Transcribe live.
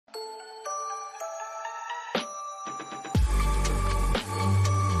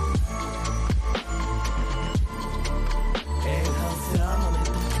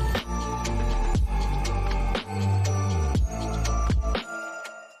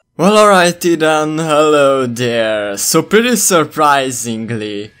Well, alrighty then, hello there. So pretty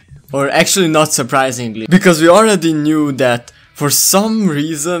surprisingly, or actually not surprisingly, because we already knew that for some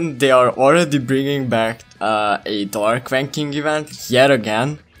reason they are already bringing back a dark ranking event yet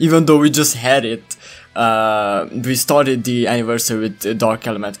again, even though we just had it. We started the anniversary with dark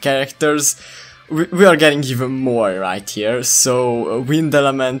element characters. We are getting even more right here. So wind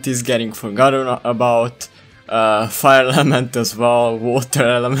element is getting forgotten about. Fire element as well, water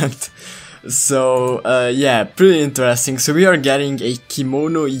element. So yeah, pretty interesting. So we are getting a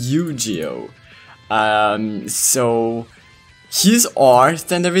kimono EUGEO. So his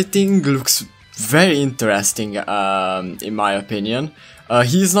art and everything looks very interesting in my opinion.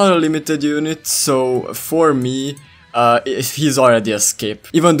 He's not a limited unit, so for me he's already a skip,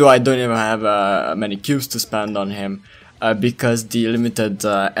 even though I don't even have many cubes to spend on him, because the limited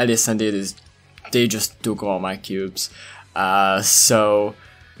Alice and it is they just took all my cubes. So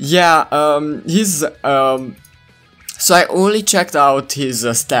yeah, so I only checked out his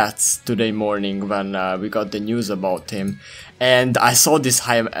stats today morning when we got the news about him, and I saw this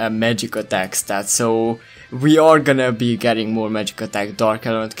high magic attack stat, so we are gonna be getting more magic attack dark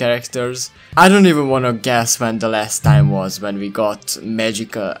element characters. I don't even wanna guess when the last time was when we got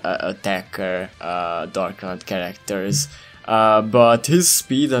magic attacker dark element characters. But his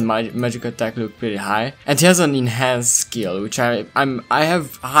speed and my magic attack look pretty high, and he has an enhanced skill, which I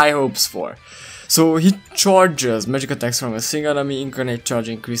have high hopes for. So he charges magic attacks from a single enemy. Incarnate charge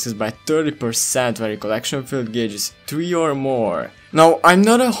increases by 30% when recollection field gauge is 3 or more. Now I'm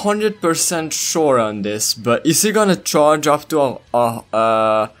not 100% sure on this, but is he gonna charge up to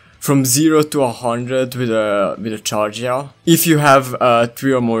from 0 to 100 with a charge yell? If you have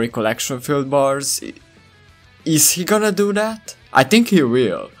 3 or more recollection field bars. Is he gonna do that? I think he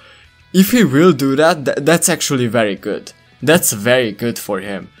will. If he will do that, that's actually very good. That's very good for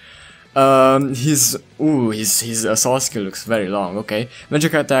him. His assault skill looks very long, okay.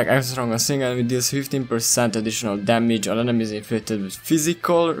 Magic attack, extra strong, a single enemy deals 15% additional damage on enemies inflicted with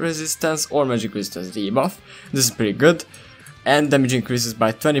physical resistance or magic resistance debuff. This is pretty good. And damage increases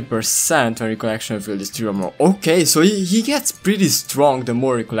by 20% when recollection field is 3 or more. Okay, so he gets pretty strong the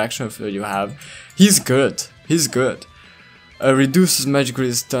more recollection field you have. He's good. He's good. Reduces magic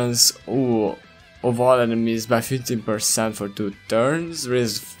resistance of all enemies by 15% for 2 turns.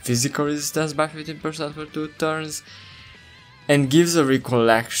 Raises physical resistance by 15% for 2 turns. And gives a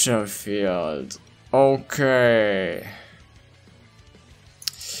recollection field. Okay.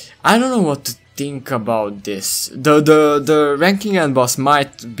 I don't know what to think about this. The ranking end boss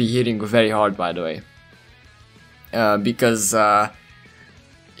might be hitting very hard, by the way. Because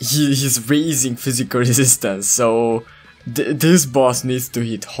he's raising physical resistance, so this boss needs to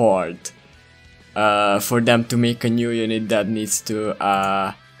hit hard for them to make a new unit that needs to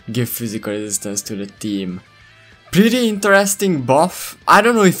give physical resistance to the team. Pretty interesting buff. I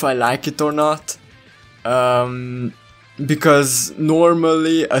don't know if I like it or not, because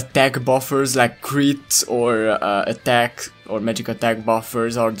normally attack buffers like crit or attack or magic attack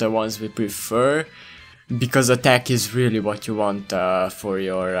buffers are the ones we prefer, because attack is really what you want for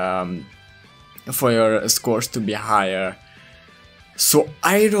your scores to be higher. So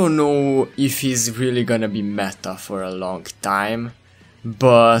I don't know if he's really gonna be meta for a long time,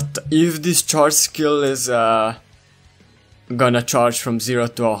 but if this charge skill is gonna charge from 0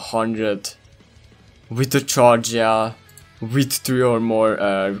 to 100 with a charge yell, with 3 or more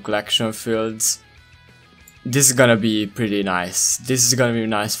recollection fields, this is gonna be pretty nice. This is gonna be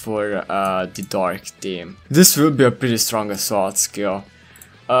nice for the dark team. This will be a pretty strong assault skill.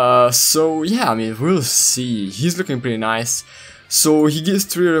 So yeah, I mean, we'll see. He's looking pretty nice. So he gives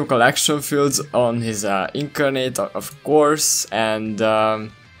 3 recollection fields on his incarnate, of course, and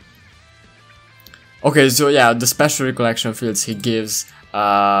okay, so yeah, the special recollection fields he gives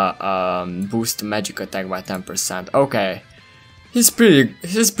boost magic attack by 10%. Okay. He's pretty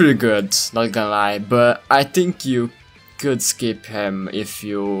good, not gonna lie, but I think you could skip him if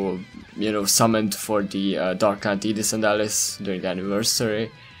you summoned for the Dark Knight Edis and Alice during the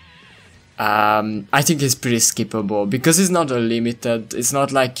anniversary. I think he's pretty skippable because he's not a limited. It's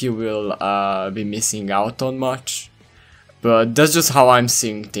not like you will be missing out on much. But that's just how I'm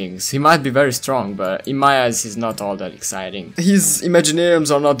seeing things. He might be very strong, but in my eyes he's not all that exciting. His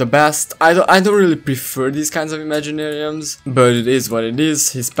Imaginariums are not the best. I don't really prefer these kinds of Imaginariums, but it is what it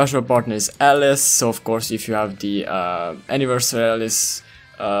is. His special partner is Alice, so of course if you have the Anniversary Alice,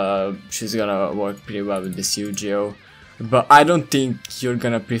 she's gonna work pretty well with this EUGEO. But I don't think you're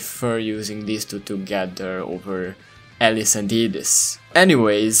gonna prefer using these two together over Alice and Edis.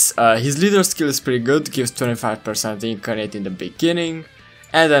 Anyways, his leader skill is pretty good, gives 25% incarnate in the beginning,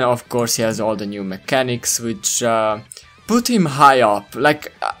 And then of course he has all the new mechanics, which put him high up.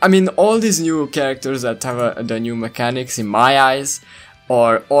 Like, I mean, all these new characters that have the new mechanics, in my eyes,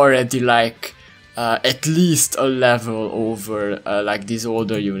 are already like at least a level over like these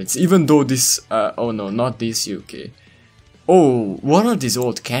older units. Even though this, oh no, not this UK. Oh, what are these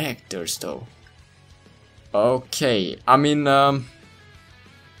old characters though? Okay, I mean,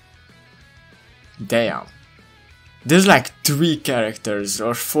 damn. There's like 3 characters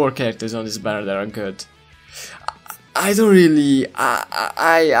or 4 characters on this banner that are good. I don't really,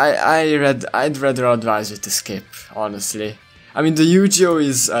 I'd rather advise you to skip, honestly. I mean, the EUGEO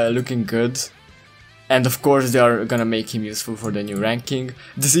is looking good. And of course they are gonna make him useful for the new ranking.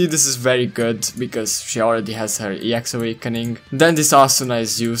 This is very good because she already has her EX awakening. Then this Asuna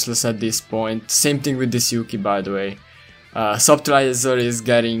is useless at this point. Same thing with this Yuki, by the way. Subtilizer is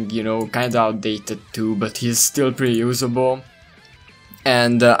getting, you know, kinda outdated too, but he's still pretty usable.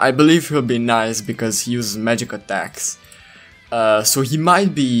 And I believe he'll be nice because he uses magic attacks. So he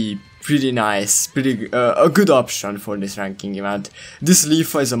might be pretty nice, a good option for this ranking event. This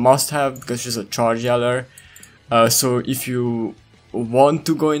Leafa is a must-have because she's a charge yeller. So if you want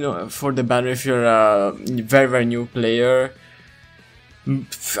to go in for the banner, if you're a very new player,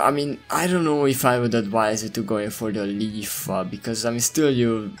 I mean, I don't know if I would advise you to go in for the Leafa, because I mean,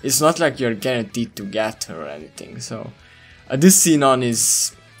 still it's not like you're guaranteed to get her or anything. So this Xenon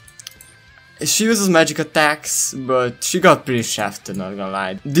is, she uses magic attacks, but she got pretty shafted, not gonna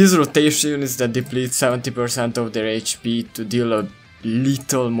lie. These rotation units that deplete 70% of their HP to deal a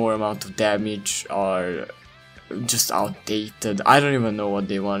little more amount of damage are just outdated. I don't even know what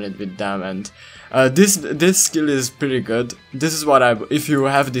they wanted with them, and this skill is pretty good. This is what if you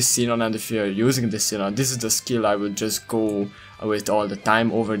have this Xenon and if you're using this Xenon, this is the skill I would just go with all the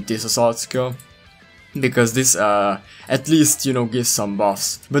time over this assault skill. Because this at least, you know, gives some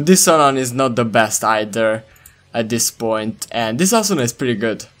buffs. But this Xenon is not the best either at this point, and this Asuna is pretty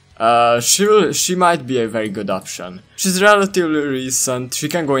good. She might be a very good option. She's relatively recent, she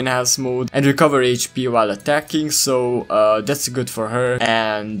can go in enhanced mode and recover HP while attacking, so that's good for her.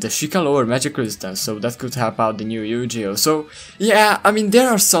 And she can lower magic resistance, so that could help out the new EUGEO. So yeah, I mean, there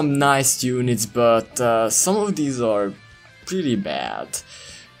are some nice units, but some of these are pretty bad.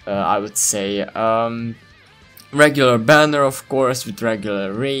 I would say. Regular banner, of course, with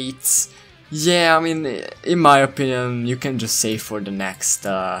regular rates. Yeah, I mean, in my opinion, you can just save for the next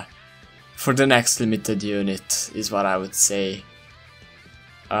limited unit, is what I would say.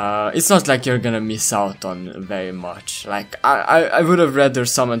 It's not like you're gonna miss out on very much. Like, I would have rather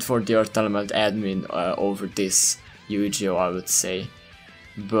summoned for the Earth Element admin over this EUGEO, I would say.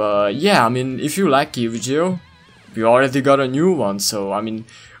 But yeah, I mean, if you like EUGEO, we already got a new one, so I mean,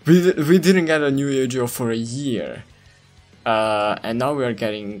 we didn't get a new EUGEO for a year, and now we are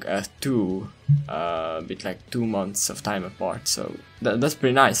getting 2, with like 2 months of time apart, so that's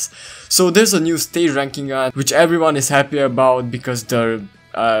pretty nice. So there's a new stage ranking which everyone is happy about because the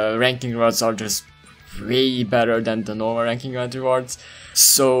ranking rewards are just way better than the normal ranking rewards.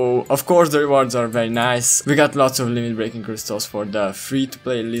 So of course the rewards are very nice. We got lots of limit breaking crystals for the free to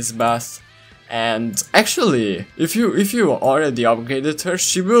play Lisbeth. And actually, if you already upgraded her,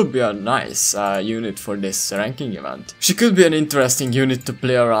 she will be a nice unit for this ranking event. She could be an interesting unit to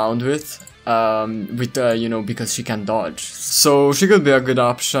play around with, you know, because she can dodge. So she could be a good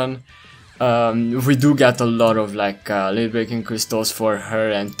option. We do get a lot of like limit breaking crystals for her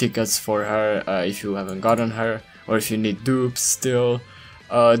and tickets for her if you haven't gotten her, or if you need dupes still.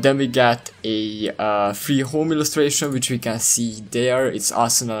 Then we get a free home illustration, which we can see there. It's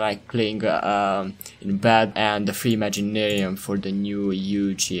Asuna like playing in bed, and the free Imaginarium for the new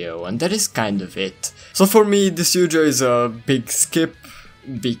EUGEO, and that is kind of it. So for me, this EUGEO is a big skip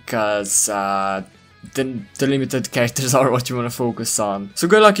because the limited characters are what you want to focus on. So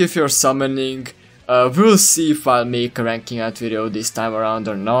good luck if you're summoning. We'll see if I'll make a ranking event video this time around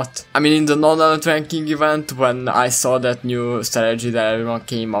or not. I mean, in the non-event ranking event, when I saw that new strategy that everyone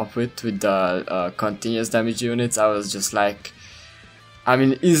came up with the continuous damage units, I was just like, I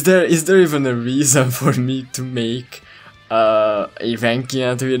mean, is there even a reason for me to make a ranking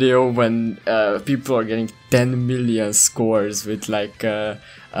event video when people are getting 10 million scores with like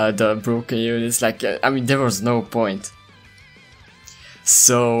the broken units? Like, I mean, there was no point.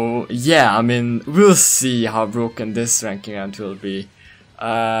 So yeah, I mean, we'll see how broken this ranking event will be.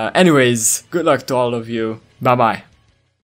 Anyways, good luck to all of you. Bye bye.